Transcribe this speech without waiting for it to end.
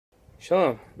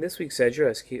Shalom. This week's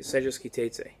Sedra Ki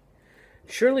Seitzei.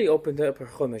 Surely opened up her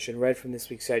Chumash and read from this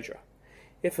week's Sedra.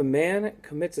 If a man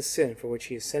commits a sin for which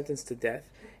he is sentenced to death,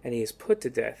 and he is put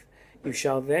to death, you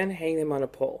shall then hang him on a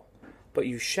pole. But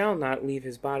you shall not leave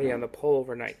his body on the pole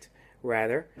overnight.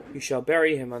 Rather, you shall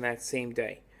bury him on that same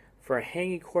day. For a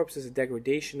hanging corpse is a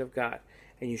degradation of God,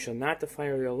 and you shall not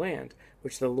defile your land,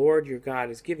 which the Lord your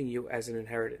God is giving you as an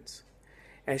inheritance.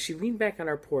 As she leaned back on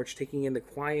our porch, taking in the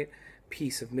quiet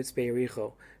peace of Mitzvah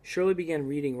Yericho, Shirley began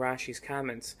reading Rashi's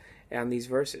comments on these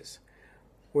verses.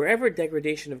 Wherever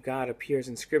degradation of God appears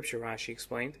in Scripture, Rashi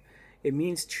explained, it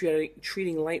means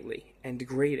treating lightly and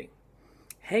degrading.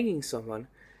 Hanging someone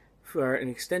for an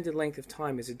extended length of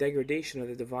time is a degradation of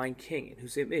the divine king in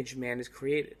whose image man is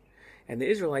created, and the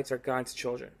Israelites are God's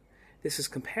children. This is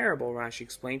comparable, Rashi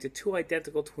explained, to two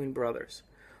identical twin brothers.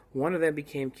 One of them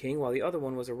became king while the other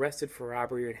one was arrested for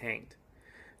robbery and hanged.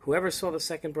 Whoever saw the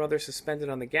second brother suspended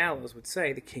on the gallows would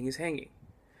say, the king is hanging.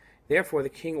 Therefore the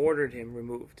king ordered him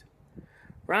removed.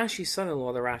 Rashi's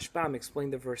son-in-law, the Rashbam,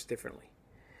 explained the verse differently.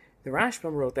 The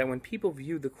Rashbam wrote that when people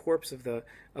viewed the corpse of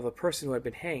a person who had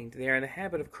been hanged, they are in the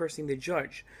habit of cursing the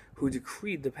judge who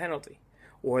decreed the penalty,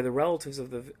 or the relatives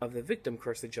of the victim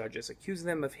curse the judges, accusing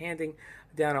them of handing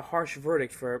down a harsh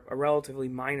verdict for a relatively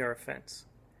minor offense.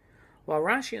 While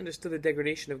Rashi understood the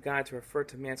degradation of God to refer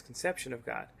to man's conception of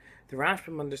God, the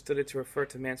Rashbam understood it to refer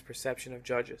to man's perception of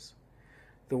judges.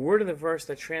 The word in the verse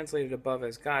that translated above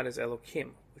as God is Elokim,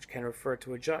 which can refer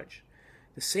to a judge.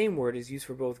 The same word is used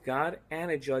for both God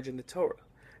and a judge in the Torah.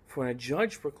 For when a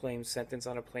judge proclaims sentence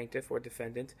on a plaintiff or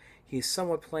defendant, he is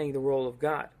somewhat playing the role of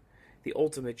God, the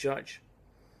ultimate judge.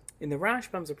 In the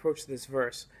Rashbam's approach to this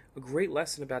verse, a great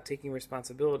lesson about taking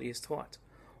responsibility is taught.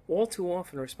 All too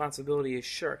often responsibility is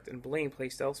shirked and blame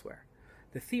placed elsewhere.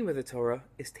 The theme of the Torah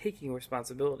is taking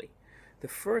responsibility. The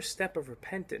first step of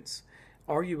repentance,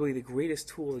 arguably the greatest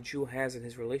tool a Jew has in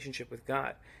his relationship with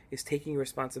God, is taking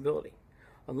responsibility.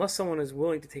 Unless someone is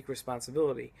willing to take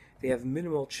responsibility, they have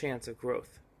minimal chance of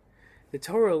growth. The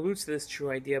Torah alludes to this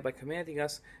true idea by commanding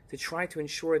us to try to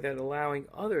ensure that allowing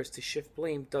others to shift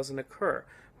blame doesn't occur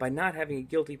by not having a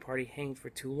guilty party hanged for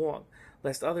too long,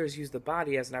 lest others use the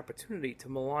body as an opportunity to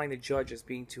malign the judge as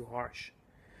being too harsh.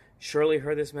 Shirley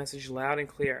heard this message loud and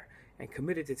clear and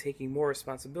committed to taking more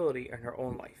responsibility in her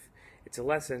own life. It's a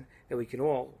lesson that we can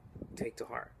all take to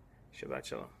heart. Shabbat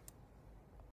Shalom.